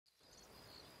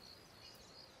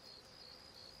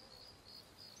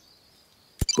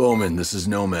Bowman, this is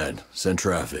Nomad. Send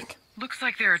traffic. Looks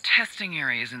like there are testing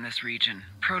areas in this region,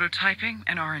 prototyping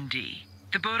and R&D.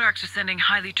 The Bodarks are sending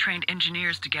highly trained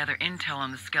engineers to gather intel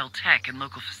on the Skell tech and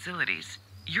local facilities.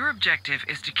 Your objective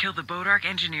is to kill the Bodark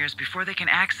engineers before they can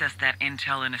access that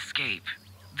intel and escape.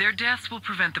 Their deaths will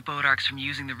prevent the Bodarks from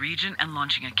using the region and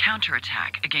launching a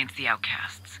counterattack against the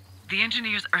outcasts. The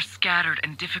engineers are scattered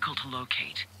and difficult to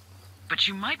locate, but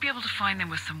you might be able to find them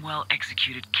with some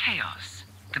well-executed chaos.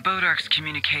 The Bodarks'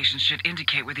 communications should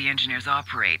indicate where the engineers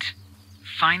operate.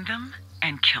 Find them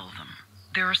and kill them.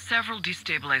 There are several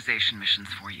destabilization missions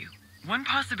for you. One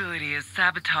possibility is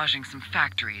sabotaging some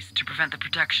factories to prevent the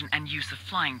production and use of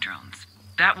flying drones.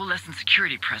 That will lessen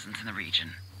security presence in the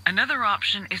region. Another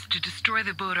option is to destroy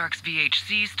the Bodarks'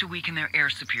 VHCs to weaken their air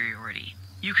superiority.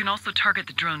 You can also target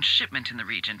the drone shipment in the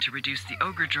region to reduce the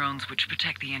Ogre drones which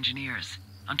protect the engineers.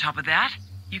 On top of that,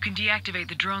 you can deactivate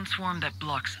the drone swarm that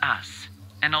blocks us,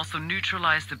 and also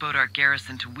neutralize the Bodark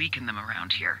garrison to weaken them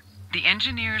around here. The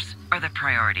engineers are the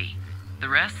priority. The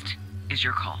rest is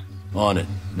your call. On it.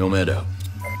 Nomad out.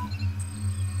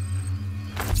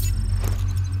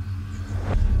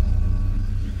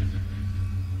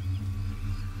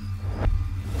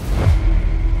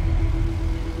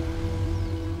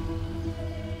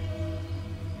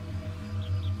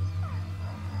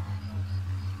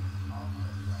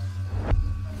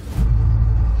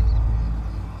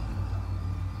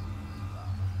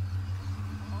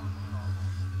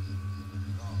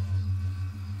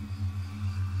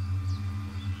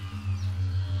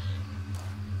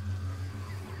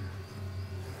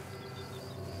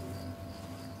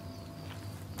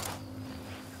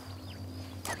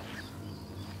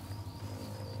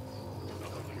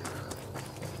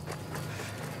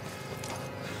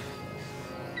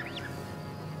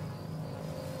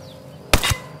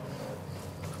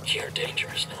 You're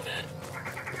dangerous, Nomad.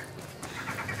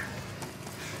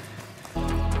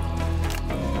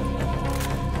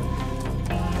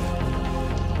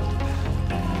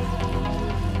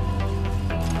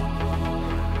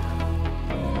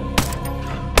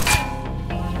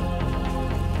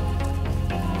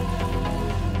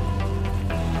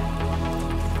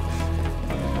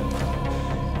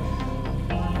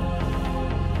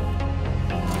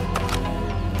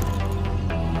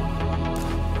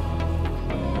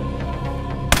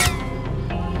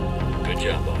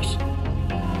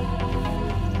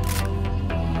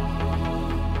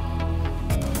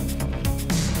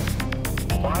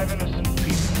 5 innocent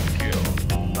people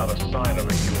killed. Not a sign of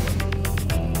a human.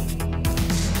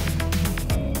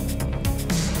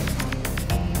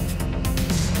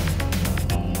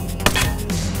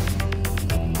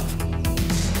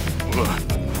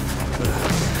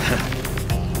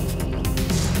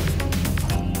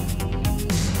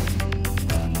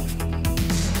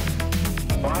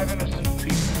 Five innocent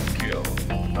people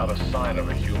killed. Not a sign of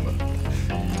a human.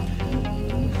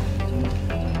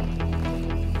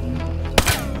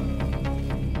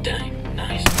 Dang,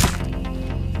 nice.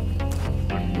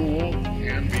 The ghoul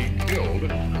can be killed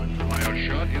by a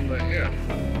shot in the head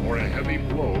or a heavy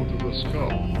blow to the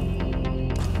skull.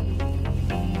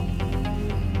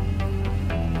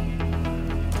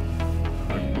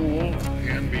 The ghoul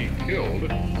can be killed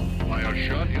by a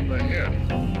shot in the head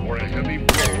or a heavy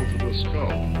blow to the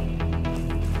skull.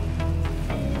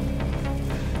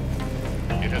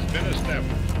 It has been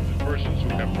established that persons who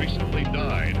have recently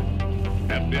died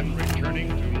have been returning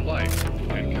to life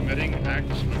and committing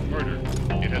acts of murder.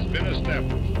 It has been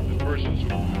established that persons who...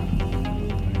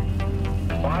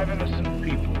 5 innocent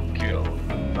people killed.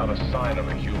 Not a sign of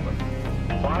a human.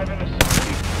 5 innocent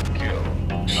people killed.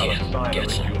 Not a sign of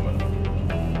a human.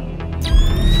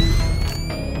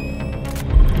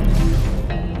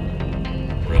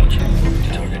 Roger. To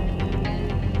target.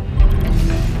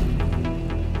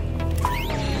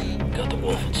 Got the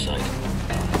wolf in sight.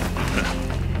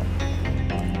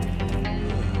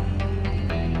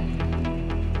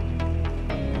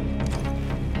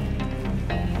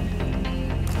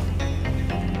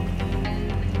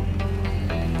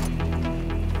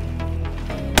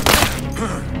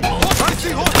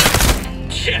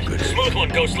 Shit! Smooth one,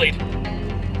 Ghost Lead!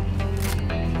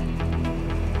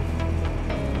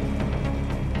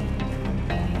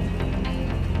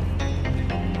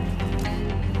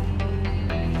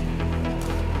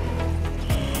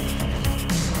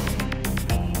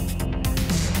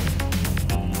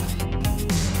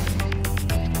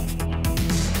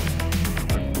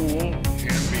 The ghoul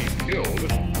can be killed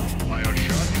by a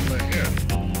shot in the head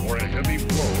or a heavy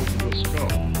blow to the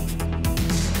skull.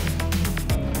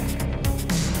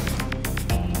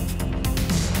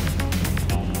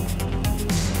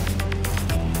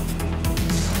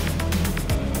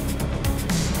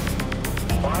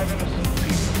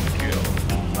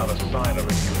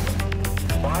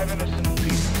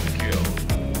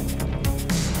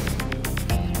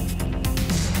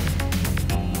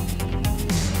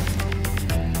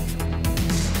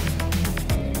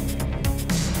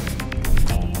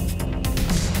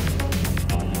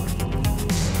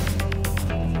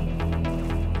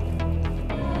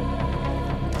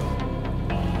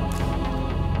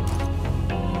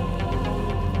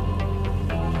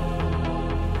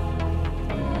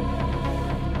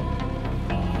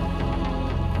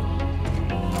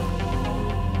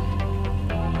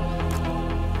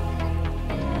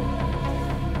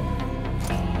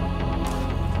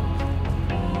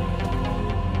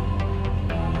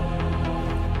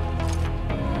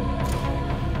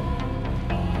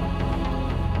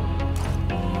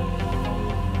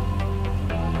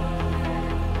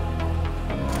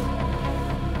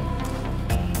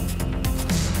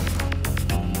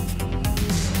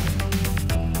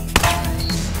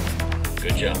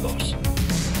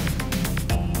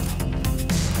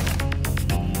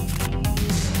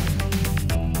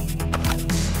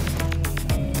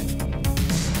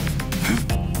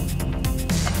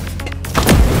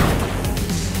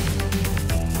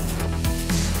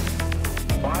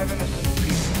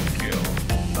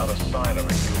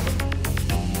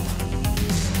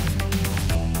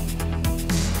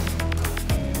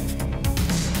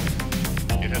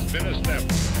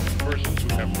 established that persons who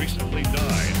have recently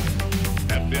died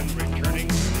have been returning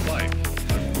to life.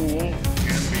 The ghoul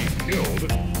can be killed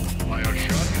by a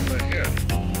shot in the head.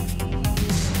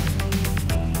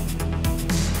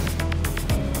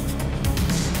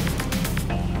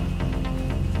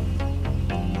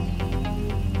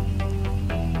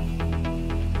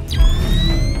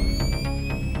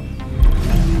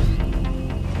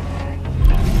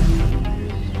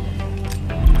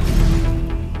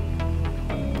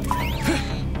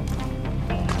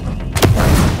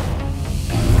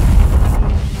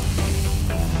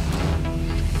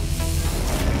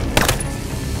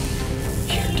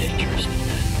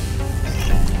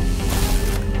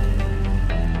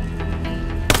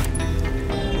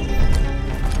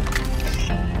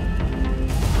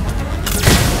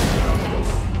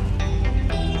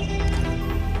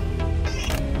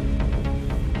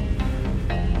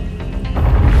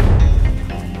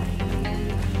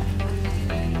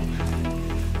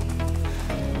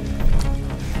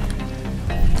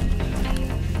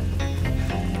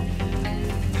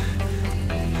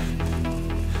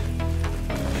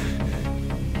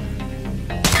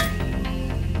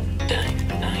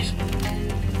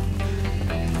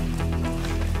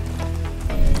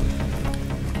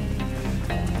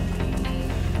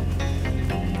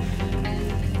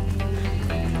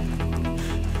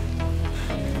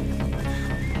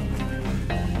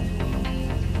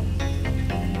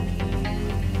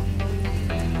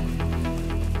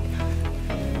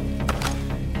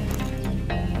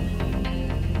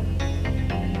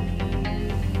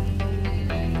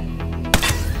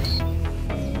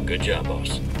 Good job,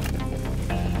 boss.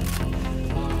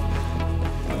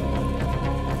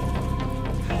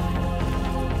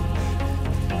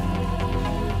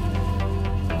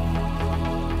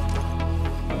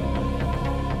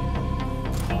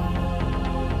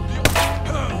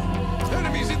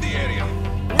 Enemies in the area.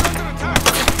 We're under attack.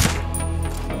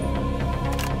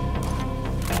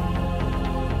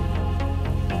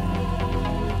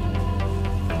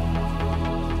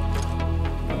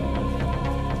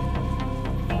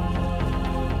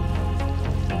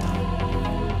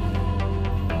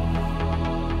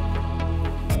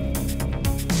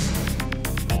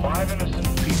 Five innocent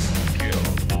people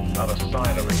killed. Not a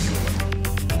sign of a human.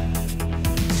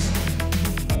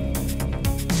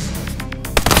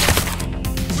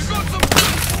 We got some.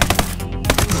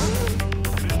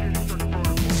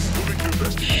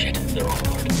 Shit, they're all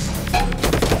guard.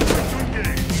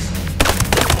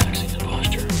 Relaxing the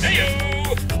posture. Heyo!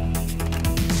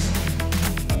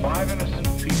 Five innocent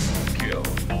people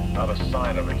killed. Not a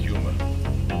sign of a human.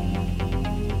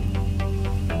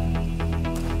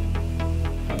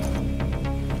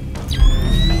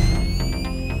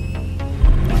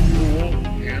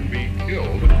 Can be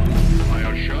killed by a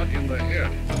shot in the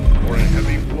head or a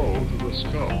heavy blow to the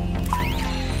skull.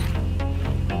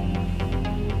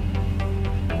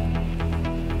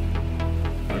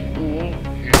 The ghoul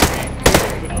can be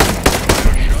killed by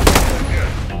a shot in the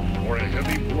head or a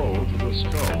heavy blow to the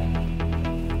skull.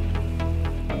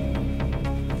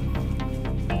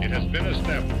 It has been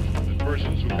established that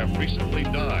persons who have recently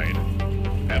died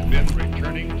have been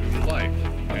returning to life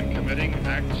and committing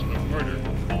acts of murder.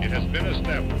 It has been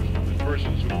established that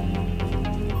persons who...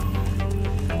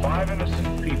 Five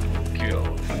innocent people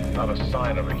killed. Not a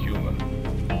sign of a human.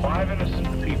 Five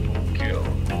innocent people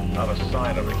killed. Not a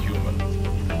sign of a human.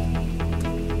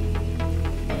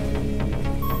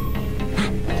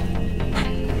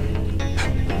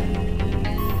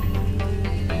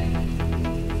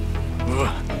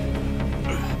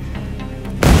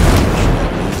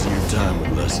 Easier time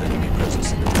with less enemy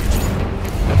presence in the region.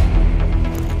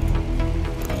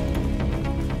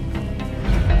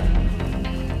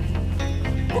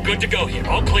 We're good to go here.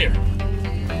 All clear.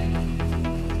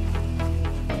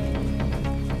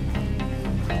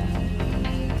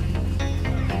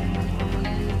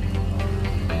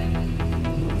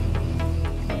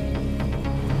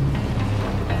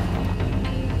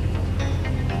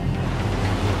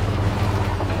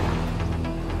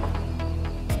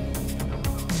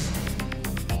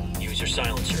 Use your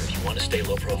silencer if you want to stay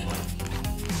low profile.